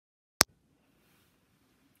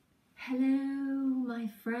Hello, my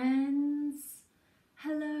friends.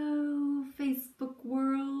 Hello, Facebook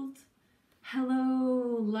world.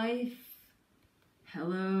 Hello, life.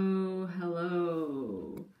 Hello,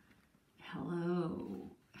 hello. Hello.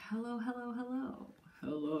 Hello, hello, hello.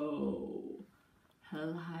 Hello.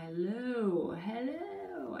 Hello.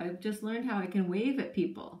 Hello. I've just learned how I can wave at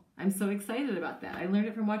people. I'm so excited about that. I learned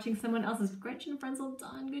it from watching someone else's. Gretchen Frenzel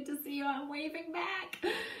Dawn, good to see you. I'm waving back.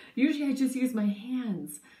 Usually I just use my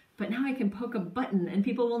hands. But now I can poke a button and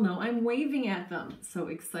people will know I'm waving at them. So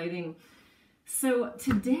exciting. So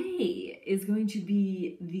today is going to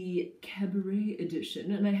be the Cabaret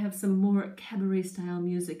edition, and I have some more Cabaret style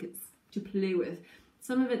music to play with.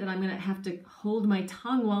 Some of it that I'm going to have to hold my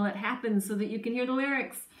tongue while it happens so that you can hear the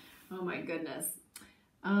lyrics. Oh my goodness.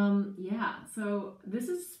 Yeah, so this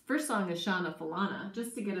first song is Shana, Falana,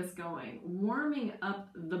 just to get us going. Warming up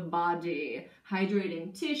the body,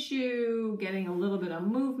 hydrating tissue, getting a little bit of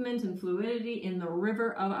movement and fluidity in the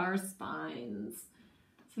river of our spines.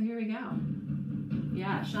 So here we go.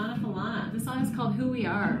 Yeah, Shana, Falana. This song is called Who We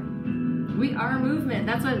Are. We are movement.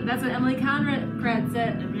 That's what Emily Conrad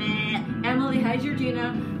said. Emily, hi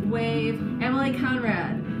Georgina, wave. Emily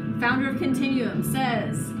Conrad, founder of Continuum,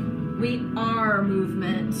 says, we are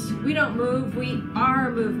movement. We don't move, we are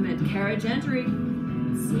movement. Cara Gentry,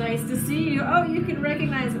 it's nice to see you. Oh, you can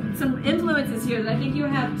recognize some influences here that I think you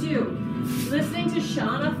have too. Listening to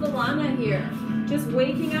Shana, Falana here. Just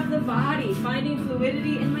waking up the body, finding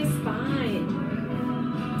fluidity in my spine.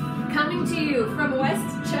 Coming to you from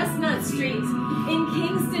West Chestnut Street in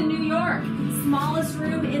Kingston, New York. Smallest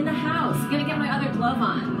room in the house. Gonna get my other glove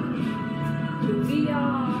on. Who we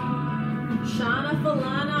are. Shana,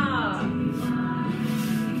 Falana.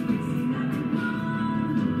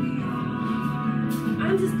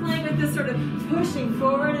 I'm just playing with this sort of pushing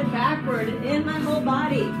forward and backward in my whole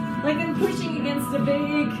body. Like I'm pushing against a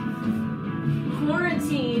big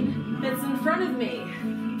quarantine that's in front of me.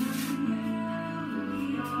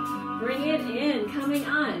 Bring it in, coming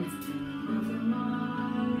on.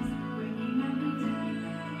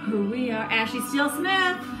 Who we are. Ashley Steele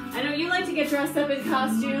Smith. I know you like to get dressed up in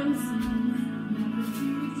costumes.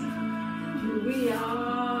 Who we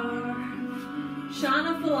are.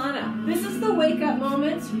 Shana, Falana. This is the wake up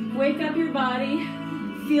moment. Wake up your body.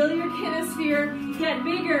 Feel your kinesphere get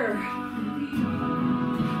bigger.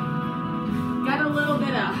 Got a little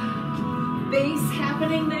bit of bass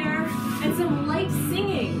happening there and some light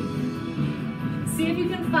singing. See if you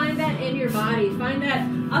can find that in your body. Find that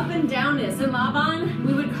up and downness. In Laban,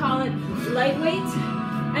 we would call it lightweight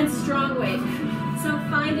and strong weight. So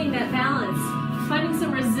finding that balance, finding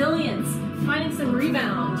some resilience, finding some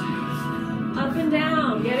rebound. Up and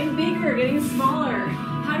down, getting bigger, getting smaller.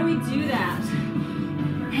 How do we do that?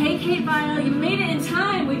 Hey, Kate Vile, you made it in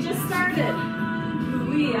time. We just started.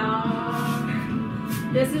 We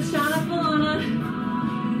are. This is Shana, Falana.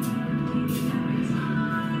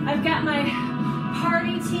 I've got my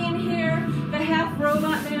party team here, the half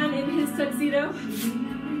robot man in his tuxedo,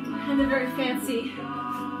 and the very fancy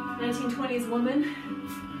 1920s woman.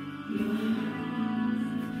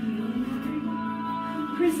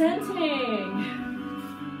 Presenting.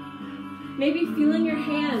 Maybe feeling your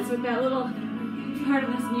hands with that little part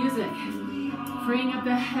of this music. Freeing up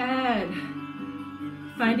the head.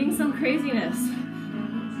 Finding some craziness.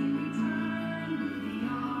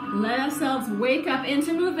 Let ourselves wake up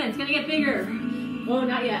into movement. It's gonna get bigger. Oh,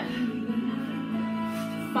 not yet.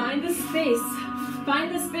 Find the space.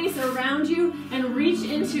 Find the space around you and reach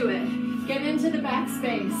into it. Get into the back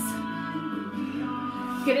space.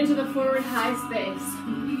 Get into the forward high space.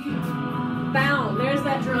 Bound. There's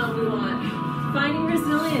that drum we want. Finding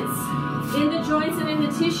resilience in the joints and in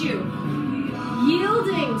the tissue.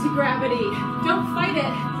 Yielding to gravity. Don't fight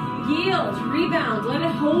it. Yield. Rebound. Let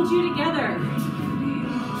it hold you together.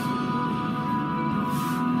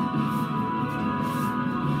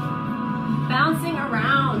 Bouncing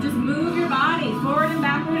around, just move your body forward and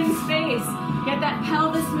backward in space. Get that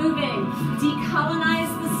pelvis moving.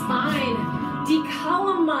 Decolonize the spine.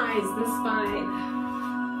 Decolonize the spine.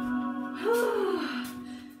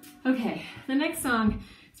 Okay, the next song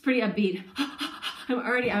is pretty upbeat. I'm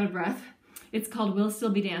already out of breath. It's called We'll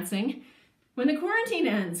Still Be Dancing When the Quarantine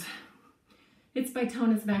Ends. It's by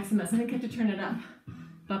Tonus, Maximus. I think I have to turn it up.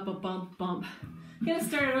 Bump, bump, bump, bump. I'm gonna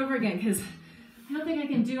start it over again because I don't think I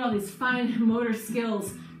can do all these fine motor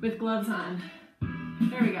skills with gloves on.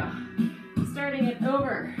 There we go. Starting it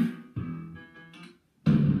over.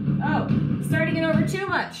 Oh, starting it over too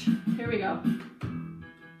much. Here we go.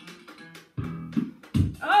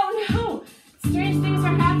 Oh no! Strange things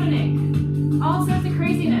are happening. All sorts of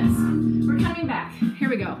craziness. We're coming back. Here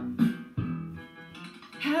we go.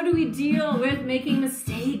 How do we deal with making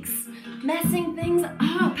mistakes, messing things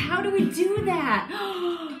up? How do we do that?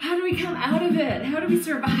 How do we come out of it? How do we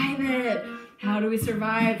survive it? How do we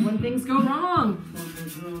survive when things go wrong?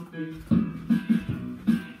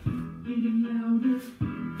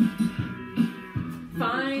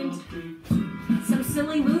 Find some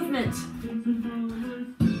silly movement.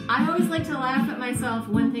 I always like to laugh at myself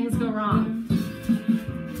when things go wrong.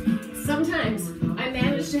 Sometimes I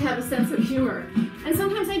manage to have a sense of humor, and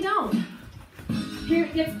sometimes I don't. Here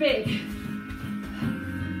it gets big.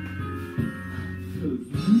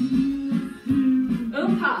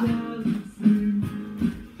 Pop.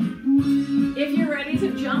 If you're ready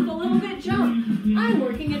to jump a little bit, jump. I'm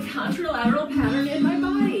working a contralateral pattern in my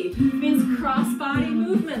body. It means cross-body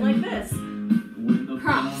movement like this.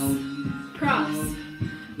 Cross, cross.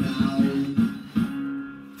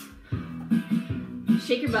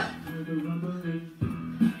 Shake your butt.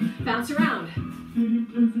 Bounce around.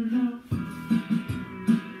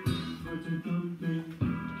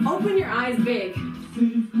 Open your eyes big.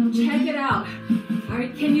 Check it out. All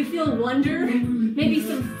right, can you feel wonder? Maybe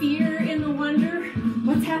some fear in the wonder?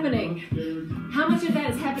 What's happening? How much of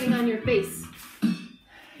that is happening on your face?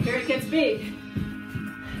 Here it gets big.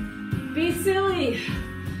 Be silly.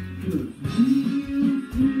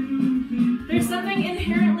 There's something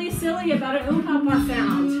inherently silly about an oompapa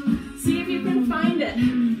sound. See if you can find it.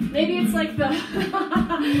 Maybe it's like the,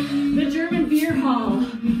 the German beer hall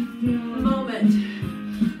moment.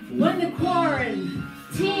 When the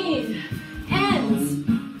quarantine ends,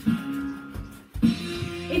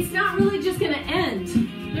 it's not really just going to end.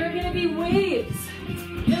 There are going to be waves.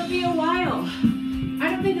 It'll be a while. I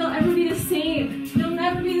don't think they'll ever be the same. They'll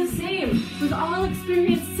never be the same. We've all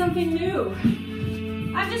experienced something new.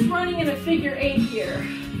 I'm just running in a figure 8 here.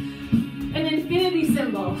 An infinity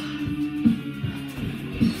symbol.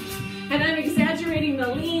 And I'm exaggerating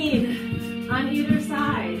the lean on either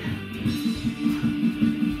side.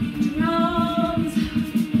 Drums.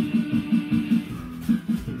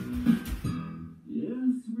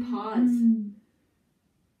 Pause.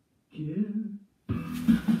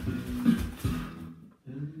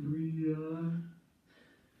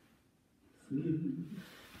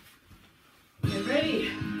 Get ready.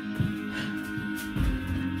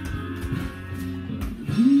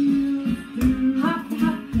 Hop,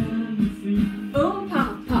 hop. Boom,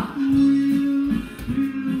 pop, pop.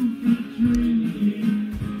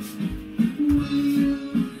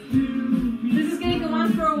 This is going to go on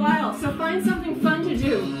for a while, so find something fun to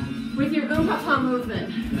do with your oompapa movement.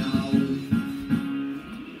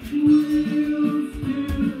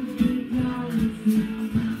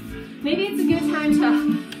 Maybe it's a good time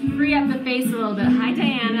to free up the face a little bit. Hi,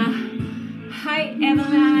 Diana. Hi,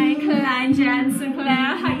 Eveline, Klein, Jen,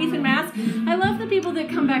 Sinclair. Hi, Ethan Mass. I love the people that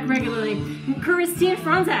come back regularly. Christine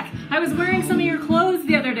Franzak. I was wearing some of your clothes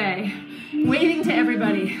the other day, waving to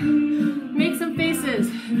everybody. Make some faces.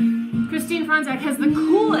 Christine Franzak has the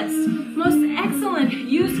coolest, most excellent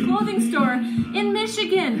used clothing store in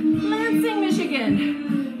Michigan, Lansing,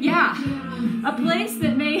 Michigan. Yeah, a place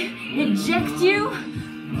that may eject you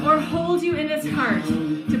or hold you in its heart,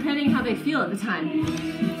 depending how they feel at the time.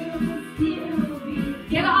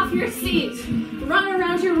 Get off your seat, run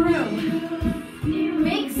around your room,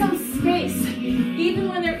 make some space, even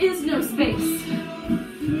when there is no space.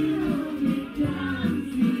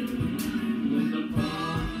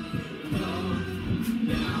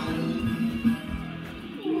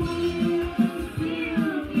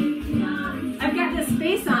 I've got this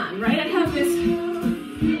space on, right? I have this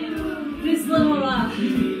little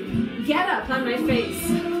get up on my face.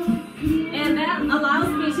 And that allows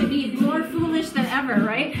me to be more foolish than ever,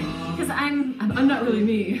 right? Because I'm not really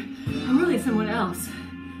me. I'm really someone else.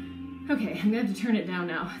 Okay, I'm gonna have to turn it down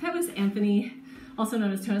now. That was Anthony, also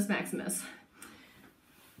known as Tonus Maximus.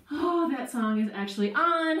 Oh, that song is actually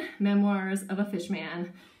on Memoirs of a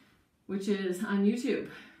Fishman, which is on YouTube.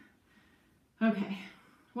 Okay,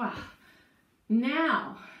 wow.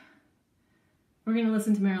 Now, we're gonna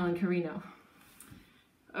listen to Marilyn Carino.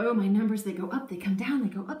 Oh, my numbers, they go up, they come down, they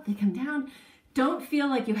go up, they come down. Don't feel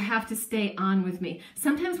like you have to stay on with me.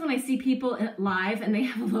 Sometimes when I see people live and they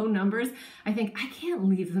have low numbers, I think, I can't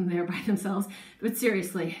leave them there by themselves. But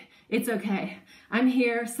seriously, it's okay. I'm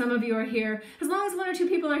here, some of you are here. As long as 1 or 2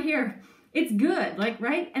 people are here, it's good, like,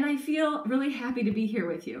 right? And I feel really happy to be here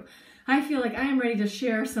with you. I feel like I am ready to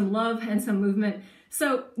share some love and some movement.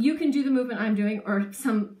 So you can do the movement I'm doing or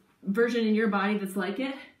some version in your body that's like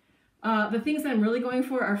it. The things that I'm really going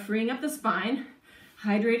for are freeing up the spine,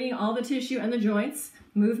 hydrating all the tissue and the joints.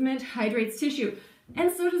 Movement hydrates tissue.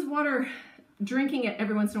 And so does water. Drinking it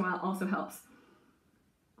every once in a while also helps.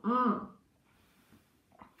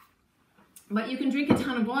 But you can drink a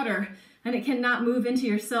ton of water and it cannot move into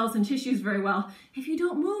your cells and tissues very well if you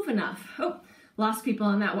don't move enough. Oh, lost people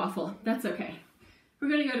on that waffle. That's okay. We're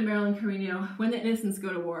going to go to Marilyn, Carino, When the Innocents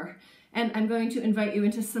Go to War. And I'm going to invite you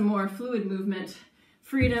into some more fluid movement,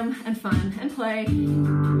 freedom and fun and play.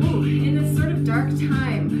 Ooh, in this sort of dark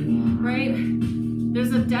time, right?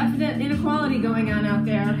 There's a definite inequality going on out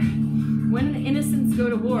there. When the innocents go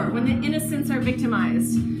to war, when the innocents are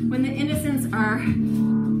victimized, when the innocents are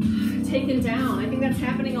taken down. I think that's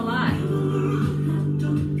happening a lot.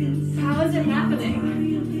 How is it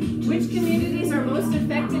happening? Which communities are most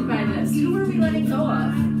affected by this? Who are we letting go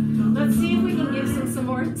of? Let's see if we can give some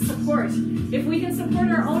more support. If we can support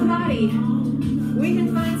our own body, we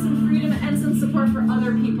can find some freedom and some support for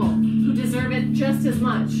other people who deserve it just as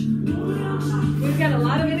much. We've got a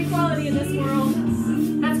lot of inequality in this world.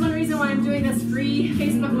 That's one reason why I'm doing this free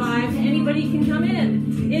Facebook Live. Anybody can come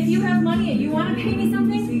in. If you have money and you want to pay me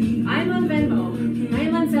something, I'm on Venmo. I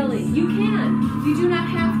am on Zelly. You can. You do not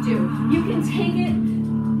have to. You can take it,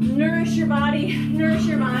 nourish your body, nourish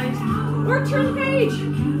your mind, or turn the page.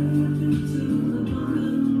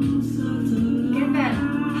 Get that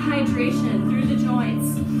hydration through the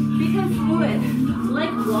joints. Become fluid,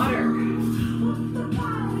 like water.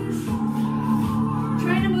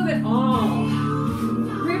 Trying to move it all.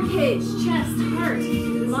 Ribcage, chest, heart,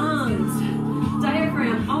 lungs,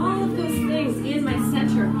 diaphragm, all of those things in my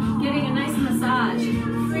center. Getting a nice massage,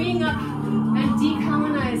 freeing up and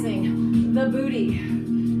decolonizing the booty,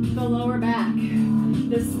 the lower back,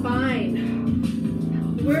 the spine.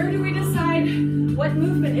 Where do we decide what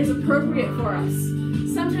movement is appropriate for us?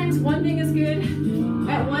 Sometimes one thing is good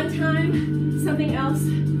at one time, something else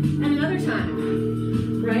at another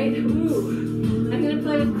time, right? Ooh, I'm gonna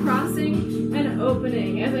play with crossing and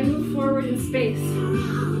opening as I move forward in space.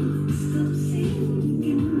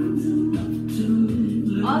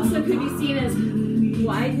 Also could be seen as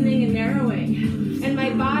widening and narrowing. And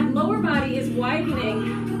my lower body is widening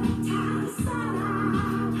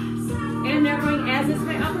and narrowing, as is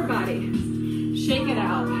my upper body. Shake it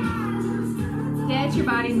out. Get your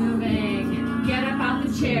body moving. Get up out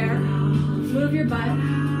the chair. Move your butt.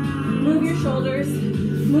 Move your shoulders.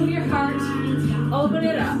 Move your heart. Open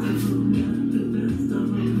it up.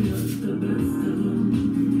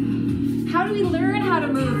 How do we learn how to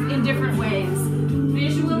move in different ways?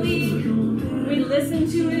 Visually, we listen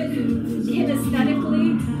to it.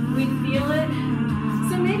 Kinesthetically, we feel it.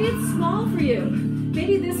 So maybe it's small for you.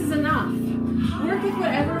 Maybe this is enough. Work with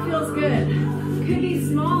whatever feels good. Could be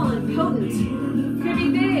small and potent. Could be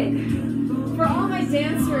big. For all my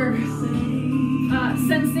dancer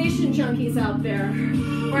sensation junkies out there,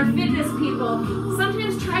 or fitness people,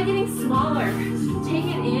 sometimes try getting smaller. Take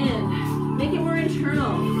it in. Make it more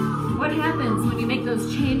internal. What happens when you make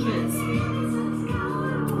those changes?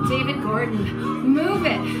 David Gordon, move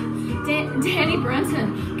it. Danny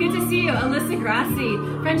Brunson, good to see you. Alyssa Grassi,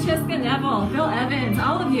 Francesca Neville, Bill Evans,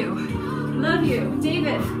 all of you. Love you.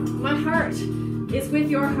 David, my heart is with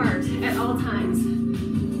your heart at all times.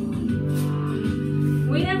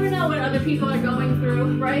 We never know what other people are going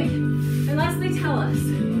through, right? Unless they tell us.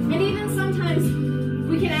 And even sometimes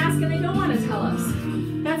we can ask and they don't want to tell us.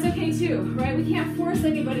 That's okay too, right? We can't force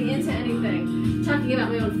anybody into anything. I'm talking about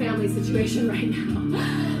my own family situation right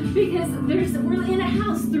now. Because we're in a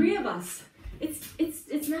house, 3 of us.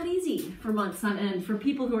 It's not easy for months on end for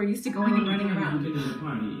people who are used to going and running around.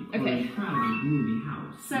 Okay.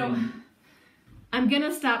 So I'm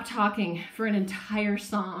gonna stop talking for an entire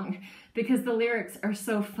song because the lyrics are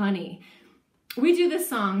so funny. We do this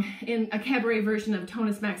song in a cabaret version of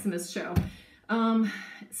Tonus Maximus show.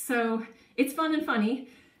 So it's fun and funny.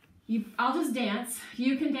 I'll just dance.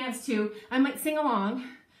 You can dance too. I might sing along,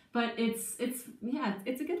 but it's a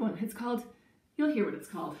good one. It's called, you'll hear what it's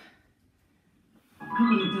called. How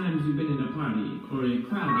many times you've been in a party or a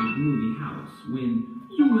crowded movie house when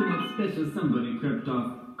you and that special somebody crept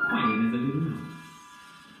off quiet as a little mouse?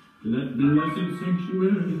 To that blessed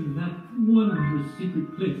sanctuary, that wondrous secret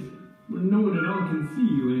place where no one at all can see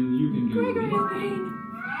you and you can do Gregory,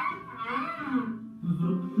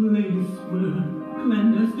 the place where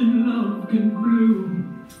clandestine love can bloom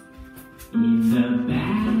in the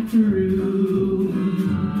bathroom.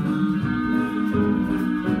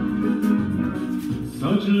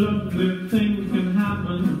 Such lovely things can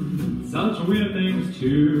happen, such weird things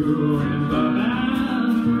too in the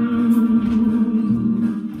bathroom.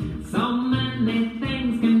 So many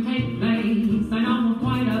things can take place, I know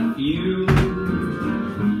quite a few. I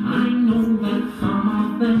know that some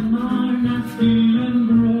of them are nasty and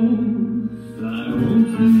gross, I won't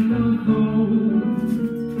speak of those,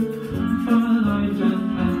 but I just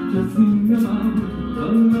have to sing about the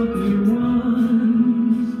lovely one.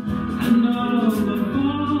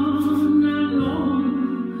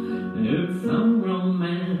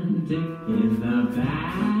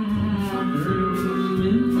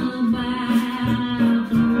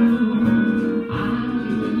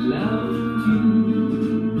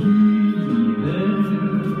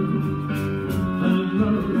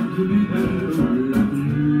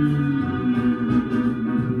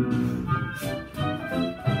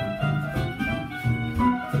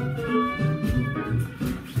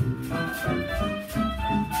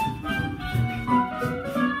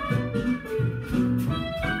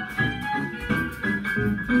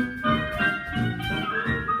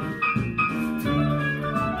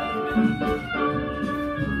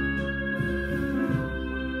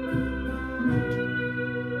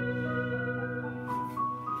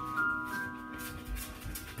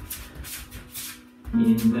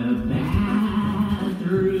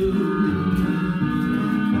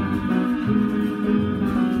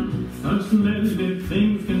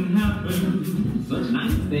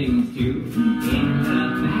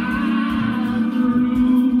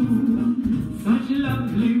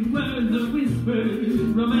 birds are whispers,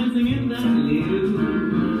 romancing in the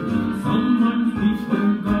blue. Sometimes people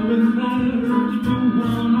go in there to do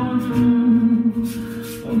one or two,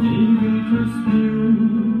 or maybe to spew.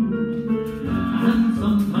 And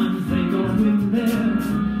sometimes they go in there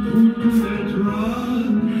to do their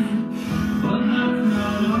drugs, but that's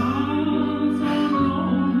not us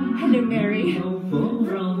alone. Hello, Mary.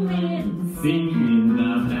 Sing in the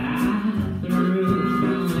bathroom,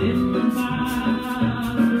 in the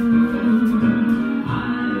bathroom. I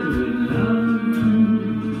would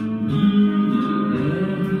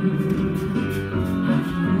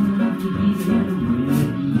love to be there. I'd love to be there with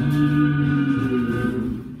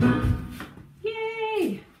you. Yay!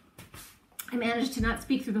 I managed to not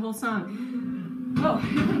speak through the whole song. Oh,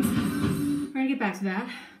 here comes. We're gonna get back to that.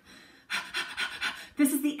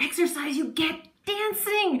 This is the exercise you get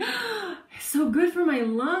dancing. So good for my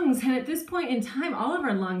lungs. And at this point in time, all of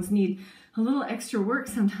our lungs need a little extra work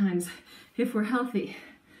sometimes if we're healthy.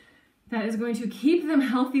 That is going to keep them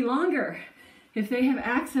healthy longer. If they have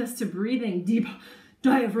access to breathing, deep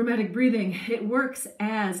diaphragmatic breathing, it works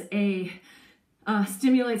as a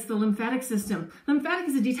stimulates the lymphatic system. Lymphatic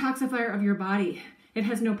is a detoxifier of your body. It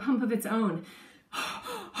has no pump of its own.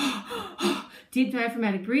 Deep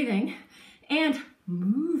diaphragmatic breathing and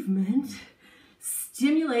movement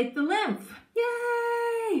stimulate the lymph.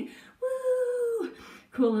 Yay! Woo!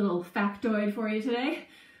 Cool little factoid for you today.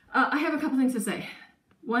 I have a couple things to say.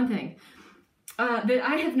 One thing that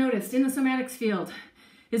I have noticed in the somatics field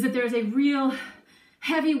is that there's a real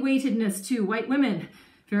heavy weightedness to white women,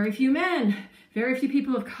 very few men, very few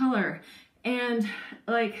people of color. And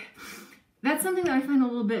like, that's something that I find a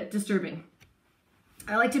little bit disturbing.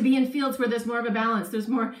 I like to be in fields where there's more of a balance, there's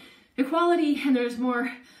more equality, and there's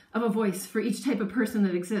more of a voice for each type of person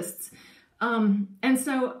that exists. And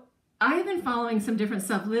so I've been following some different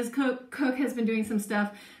stuff. Liz Cook has been doing some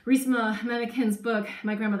stuff. Reesma Menneken's book,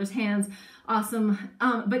 My Grandmother's Hands, awesome.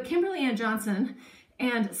 But Kimberly Ann Johnson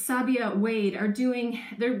and Sabia Wade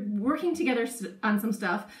they're working together on some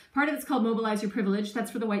stuff. Part of it's called Mobilize Your Privilege. That's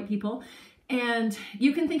for the white people. And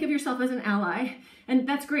you can think of yourself as an ally. And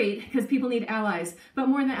that's great because people need allies. But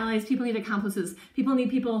more than allies, people need accomplices. People need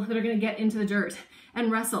people that are going to get into the dirt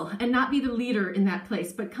and wrestle and not be the leader in that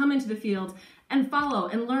place, but come into the field and follow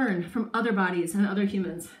and learn from other bodies and other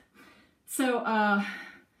humans. So I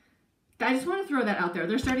just want to throw that out there.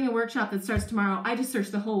 They're starting a workshop that starts tomorrow. I just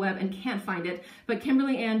searched the whole web and can't find it. But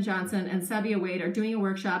Kimberly Ann Johnson and Sabia Wade are doing a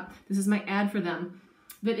workshop. This is my ad for them.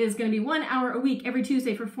 That is going to be 1 hour a week every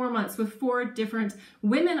Tuesday for 4 months with 4 different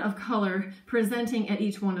women of color presenting at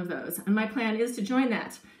each one of those. And my plan is to join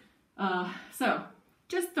that. So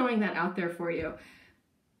just throwing that out there for you.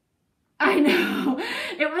 I know,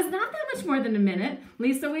 it was not that much more than a minute.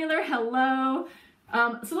 Lisa Wheeler, hello.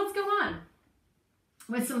 So let's go on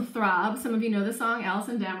with some throb. Some of you know the song,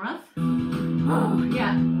 Alison, Damrath. Oh,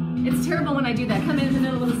 yeah. It's terrible when I do that, come in the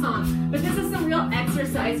middle of the song. But this is some real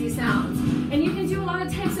exercisey sounds. And you can do a lot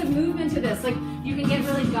of types of movement to this. Like, you can get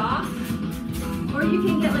really goth, or you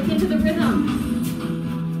can get like into the rhythm.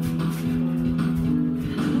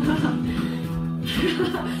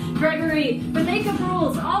 Gregory, the makeup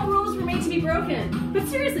rules. All rules were made to be broken. But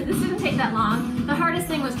seriously, this didn't take that long. The hardest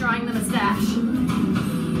thing was drawing the mustache.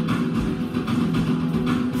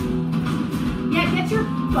 Yeah, get your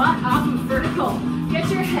butt off of vertical. Get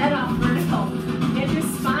your head off vertical. Get your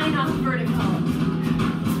spine off vertical.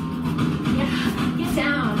 Yeah, get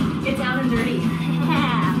down. Get down and dirty.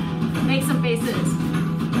 Make some faces.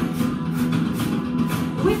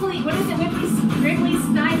 Whipply, what is it? Wriggly,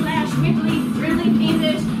 snide lash, whipply, Ridley,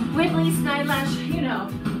 fiendish, whipply, snide lash, you know.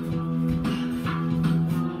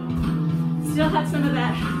 Still have some of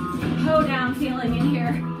that hoedown feeling in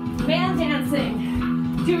here. Man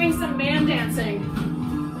dancing. Doing some man dancing.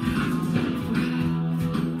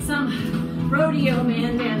 Some rodeo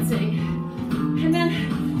man dancing. And then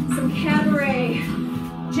some cabaret,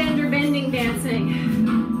 gender bending dancing.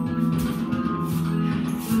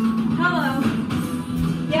 Hello.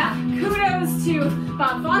 Yeah, kudos to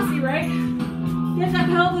Bob Fosse, right? Get that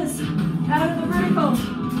pelvis out of the vertical.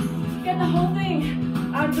 Get the whole thing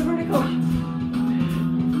out of the vertical.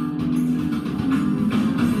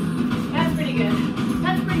 That's pretty good.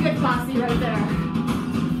 That's pretty good Fosse right there.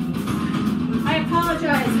 I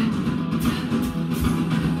apologize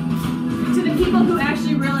to the people who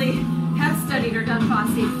actually really have studied or done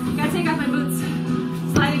Fosse. Gotta take off my boots,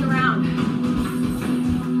 sliding around.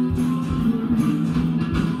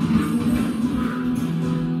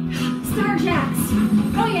 Star jacks.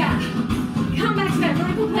 Oh yeah. Come back to that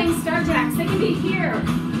vertical plane star jacks. They can be here.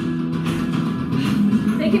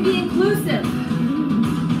 They can be inclusive.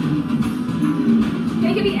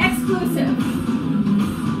 They can be exclusive.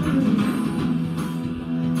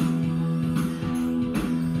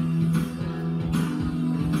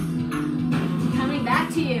 Coming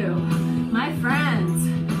back to you, my friends.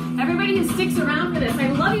 Everybody who sticks around for this,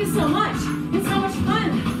 I love you so much. It's so much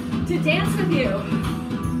fun to dance with you.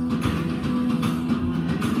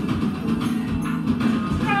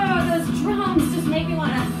 Oh, those drums just make me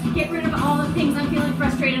want to get rid of all the things I'm feeling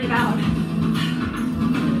frustrated about.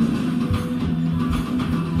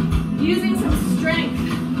 Using some strength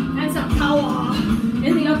and some power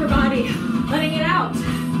in the upper body, letting it out.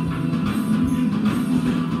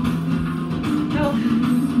 Oh,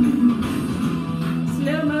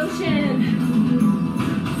 slow motion.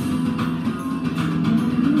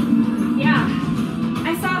 Yeah,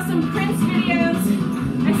 I saw some Prince videos.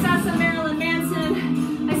 I saw some Marilyn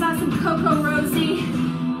Manson. I saw some Coco Rosie.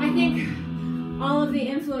 I think all of the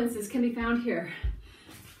influences can be found here.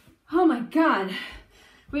 Oh my God.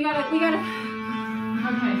 We gotta, okay.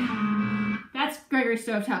 That's Gregory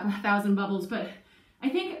Stovetop, 1,000 bubbles, but I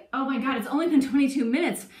think, oh my God, it's only been 22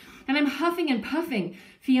 minutes and I'm huffing and puffing.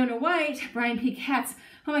 Fiona White, Brian P. Katz.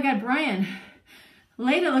 Oh my God, Brian.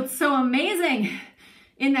 Leda looked so amazing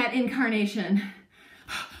in that incarnation.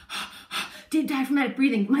 Deep diaphragmatic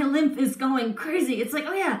breathing. My lymph is going crazy. It's like,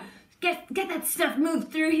 oh yeah, get that stuff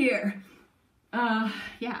moved through here.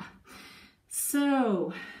 Yeah.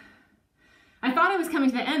 So, I thought I was coming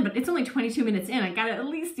to the end, but it's only 22 minutes in. I gotta at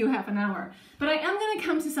least do half an hour. But I am gonna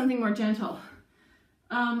come to something more gentle.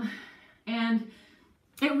 And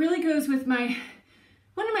it really goes with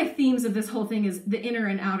one of my themes of this whole thing is the inner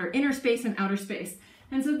and outer, inner space and outer space.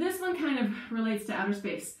 And so this one kind of relates to outer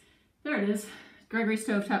space. There it is, Gregory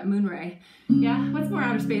Stovetop Moonray. Yeah, what's more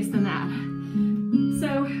outer space than that?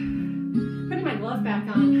 So, putting my glove back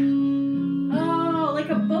on. Oh, like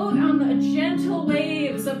a boat on the gentle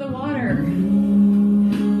waves of the water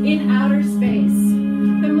in outer space.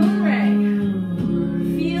 The moon ray.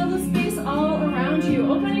 Feel the space all around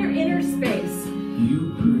you. Open your inner space.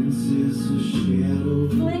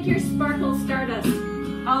 Blink your sparkle stardust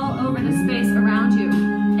all over the space around you.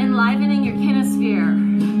 Enlivening your kinesphere.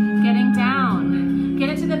 Getting down. Get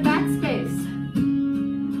into the back space.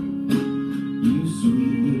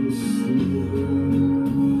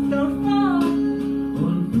 Don't fall.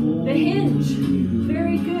 The hinge.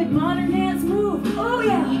 Very good. Modern dance move. Oh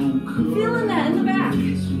yeah. Feeling that in the back.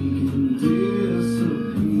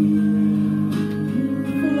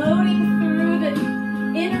 Floating through the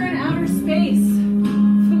inner and outer space.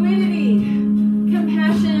 Fluidity.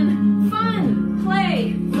 Compassion. Fun.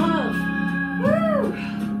 Play. Love. Woo!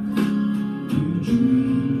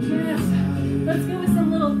 Yes. Let's go with some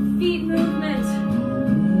little feet movement.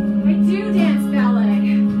 I do dance ballet.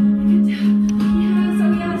 Yes,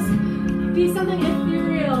 oh yes. Be something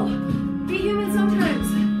ethereal. Be human sometimes,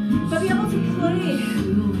 but be able to play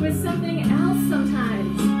with something else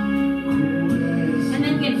sometimes. And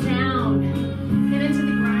then get down. Get into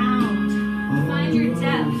the ground. Find your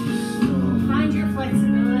depth. Find your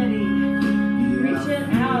flexibility. Reach it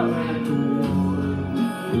out.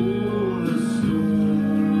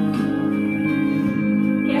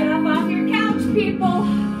 Get up off your couch, people.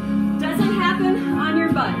 Doesn't happen on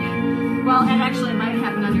your butt. Well, it actually might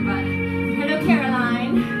happen on your butt. Hello,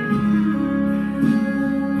 Caroline.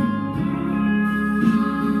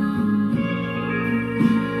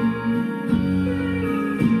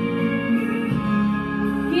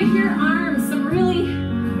 Give your arms some really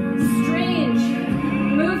strange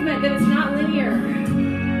movement that is not linear.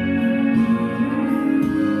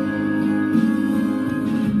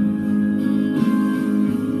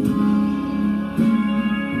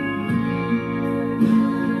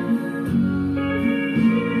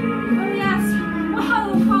 Oh yes! Whoa,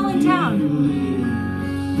 falling down.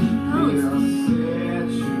 Pose.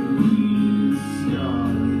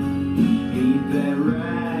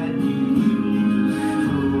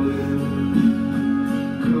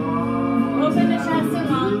 Open the chest and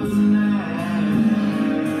lungs.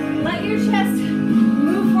 Let your chest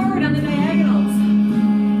move forward on the diagonals.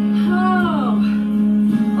 Oh,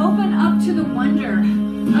 open up to the wonder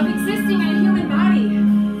of existing in a human body.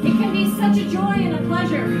 It can be such a joy and a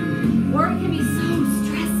pleasure, or it can be so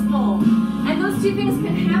stressful. And those two things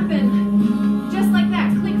can happen just like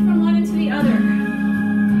that. Click from one into the other.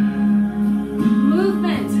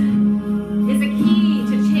 Movement is a key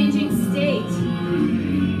to changing state.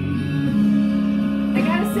 I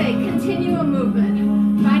gotta say, continuum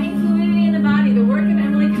movement, finding fluidity in the body, the work of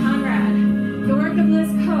Emily Conrad, the work of Liz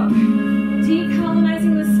Cook,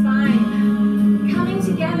 decolonizing the spine, coming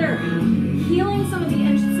together, healing some of the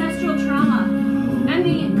ancestral trauma and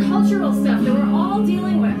the cultural stuff that we're all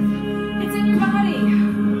dealing with. It's in your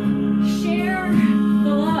body.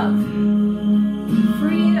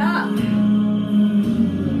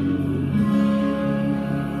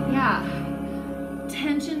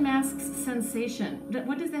 relaxation.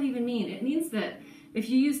 What does that even mean? It means that if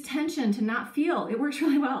you use tension to not feel, it works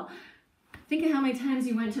really well. Think of how many times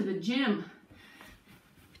you went to the gym.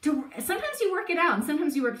 Sometimes you work it out and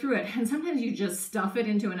sometimes you work through it and sometimes you just stuff it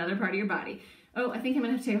into another part of your body. Oh, I think I'm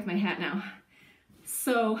gonna have to take off my hat now.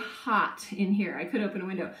 So hot in here. I could open a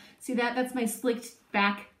window. See that? That's my slicked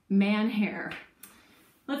back man hair.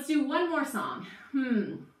 Let's do one more song.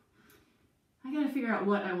 I gotta figure out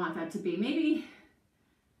what I want that to be. Maybe,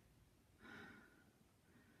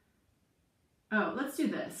 oh, let's do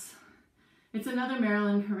this. It's another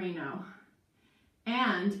Marilyn Carino.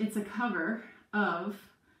 And it's a cover of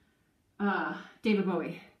David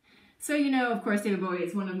Bowie. So you know, of course, David Bowie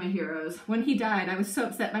is one of my heroes. When he died, I was so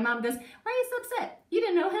upset. My mom goes, why are you so upset? You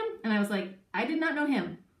didn't know him? And I was like, I did not know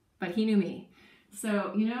him, but he knew me.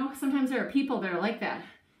 So, you know, sometimes there are people that are like that.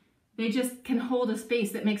 They just can hold a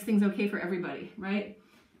space that makes things okay for everybody, right?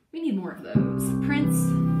 We need more of those. Prince,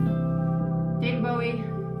 David Bowie.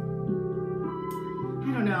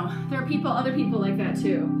 I don't know. There are people, other people like that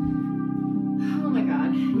too. Oh my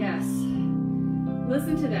God, yes.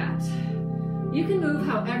 Listen to that. You can move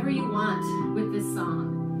however you want with this song.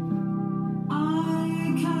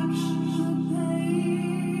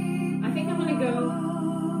 I think I'm gonna go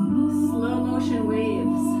slow motion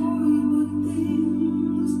waves.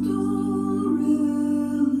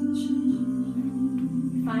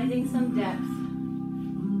 Finding some depth.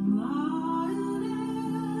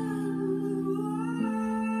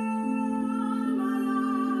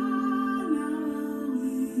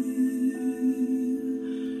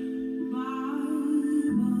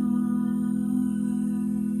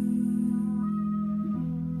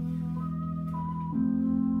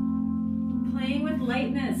 Playing with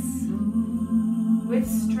lightness, with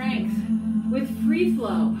strength, with free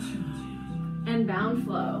flow and bound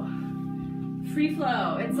flow. Free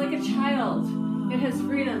flow, it's like a child. It has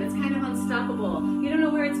freedom, it's kind of unstoppable. You don't know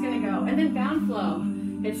where it's gonna go. And then bound flow,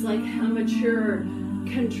 it's like a mature,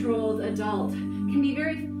 controlled adult. Can be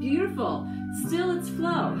very beautiful, still it's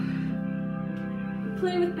flow.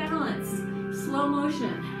 Play with balance, slow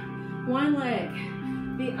motion. One leg,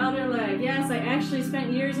 the other leg. Yes, I actually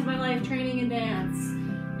spent years of my life training in dance.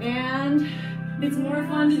 And it's more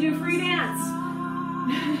fun to do free dance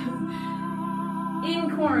in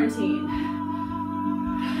quarantine.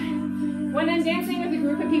 When I'm dancing with a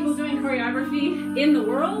group of people doing choreography in the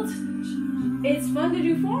world, it's fun to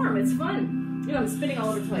do form. It's fun. You know, I'm spinning all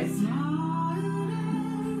over the place.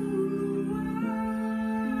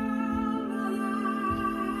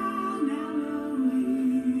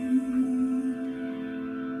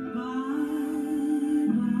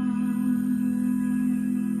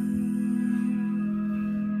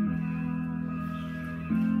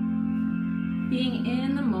 Being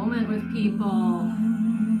in the moment with people.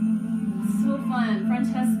 So fun.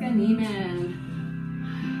 Francesca Neiman.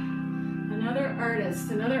 Another artist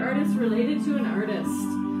related to an artist.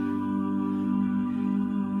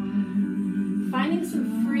 Finding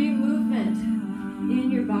some free movement in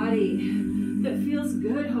your body that feels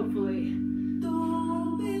good, hopefully.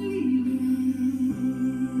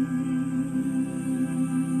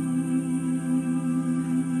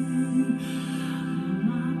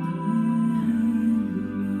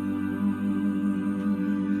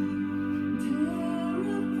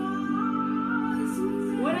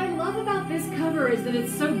 Is that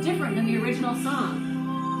it's so different than the original song.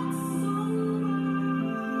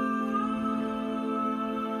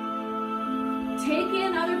 Take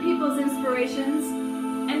in other people's inspirations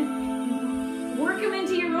and work them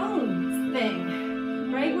into your own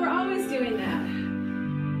thing, right? We're always doing that.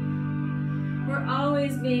 We're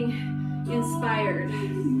always being inspired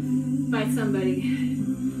by somebody.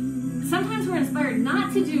 Sometimes we're inspired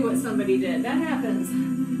not to do what somebody did. That happens.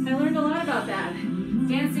 I learned a lot about that.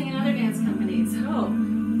 Dancing in other dance companies. Oh,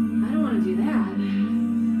 I don't want to do that.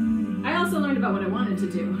 I also learned about what I wanted to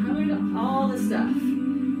do. I learned all the stuff.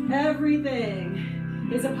 Everything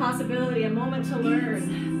is a possibility, a moment to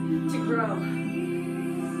learn, to grow.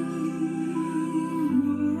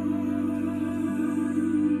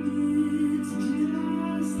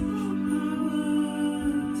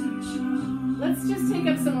 Let's just take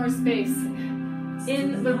up some more space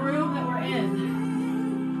in the room that we're in.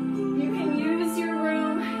 You can use your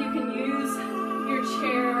room, you can use your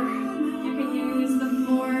chair, you can use the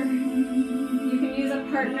floor, you can use a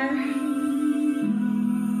partner.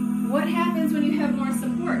 What happens when you have more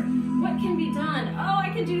support? What can be done? Oh, I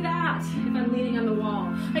can do that if I'm leaning on the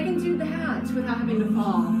wall. I can do that without having to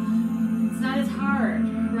fall. It's not as hard,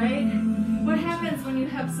 right? What happens when you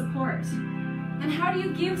have support? And how do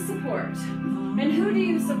you give support? And who do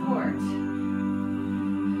you support?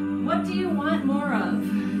 What do you want more of?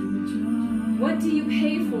 What do you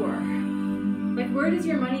pay for? Like, where does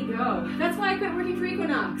your money go? That's why I quit working for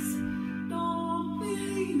Equinox.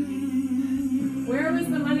 Where was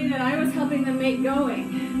the money that I was helping them make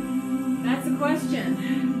going? That's the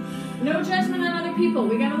question. No judgment on other people.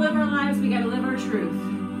 We gotta live our lives, we gotta live our truth.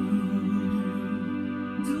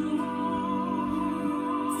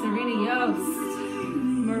 Serena Yost,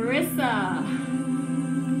 Marissa,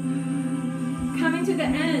 coming to the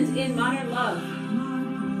end in modern love.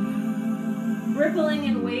 Rippling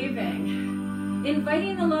and waving,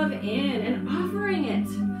 inviting the love in and offering it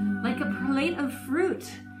like a plate of fruit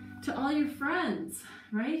to all your friends,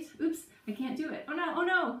 right? Oops, I can't do it. Oh no, oh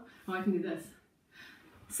no. Oh, I can do this.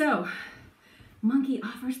 So, Monkey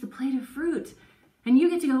offers the plate of fruit and you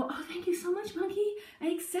get to go, oh, thank you so much, Monkey. I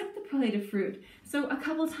accept the plate of fruit. So a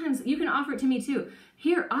couple times, you can offer it to me too.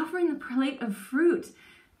 Here, offering the plate of fruit.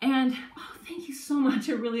 And, oh, thank you so much.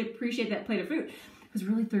 I really appreciate that plate of fruit. I was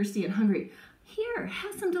really thirsty and hungry. Here,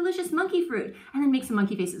 have some delicious monkey fruit. And then make some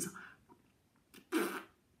monkey faces.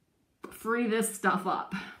 Free this stuff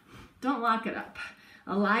up. Don't lock it up.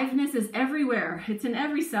 Aliveness is everywhere. It's in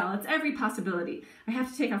every cell. It's every possibility. I have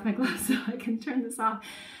to take off my gloves so I can turn this off.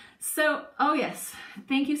 So, oh yes,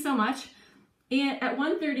 thank you so much. And at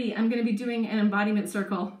 1:30, I'm going to be doing an embodiment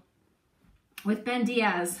circle with Ben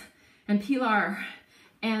Diaz and Pilar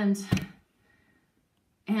and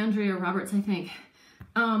Andrea Roberts, I think.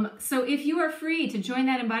 So if you are free to join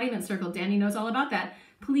that embodiment circle, Danny knows all about that,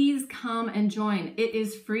 please come and join. It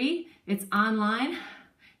is free. It's online.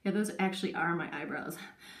 Yeah, those actually are my eyebrows.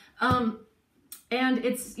 And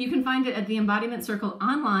you can find it at the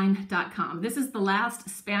embodimentcircleonline.com. This is the last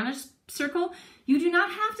Spanish circle. You do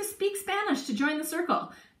not have to speak Spanish to join the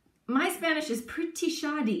circle. My Spanish is pretty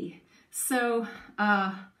shoddy. So,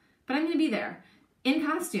 but I'm going to be there in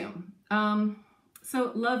costume.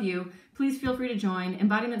 So love you. Please feel free to join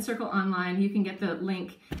Embodiment Circle Online. You can get the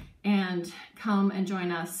link and come and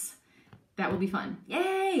join us. That will be fun.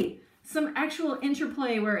 Yay! Some actual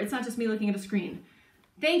interplay where it's not just me looking at a screen.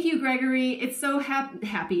 Thank you, Gregory. It's so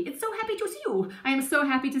happy. It's so happy to see you. I am so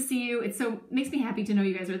happy to see you. It makes me happy to know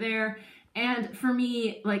you guys are there. And for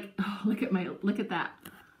me, like, oh, look at that.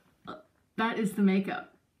 That is the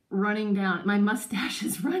makeup running down. My mustache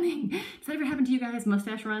is running. Does that ever happen to you guys?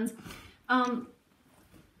 Mustache runs?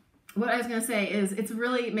 What I was gonna say is it's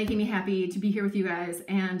really making me happy to be here with you guys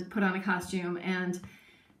and put on a costume and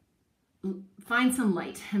find some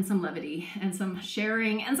light and some levity and some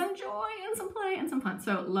sharing and some joy and some play and some fun.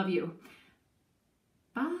 So love you.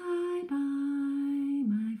 Bye bye,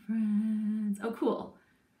 my friends. Oh, cool.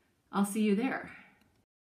 I'll see you there.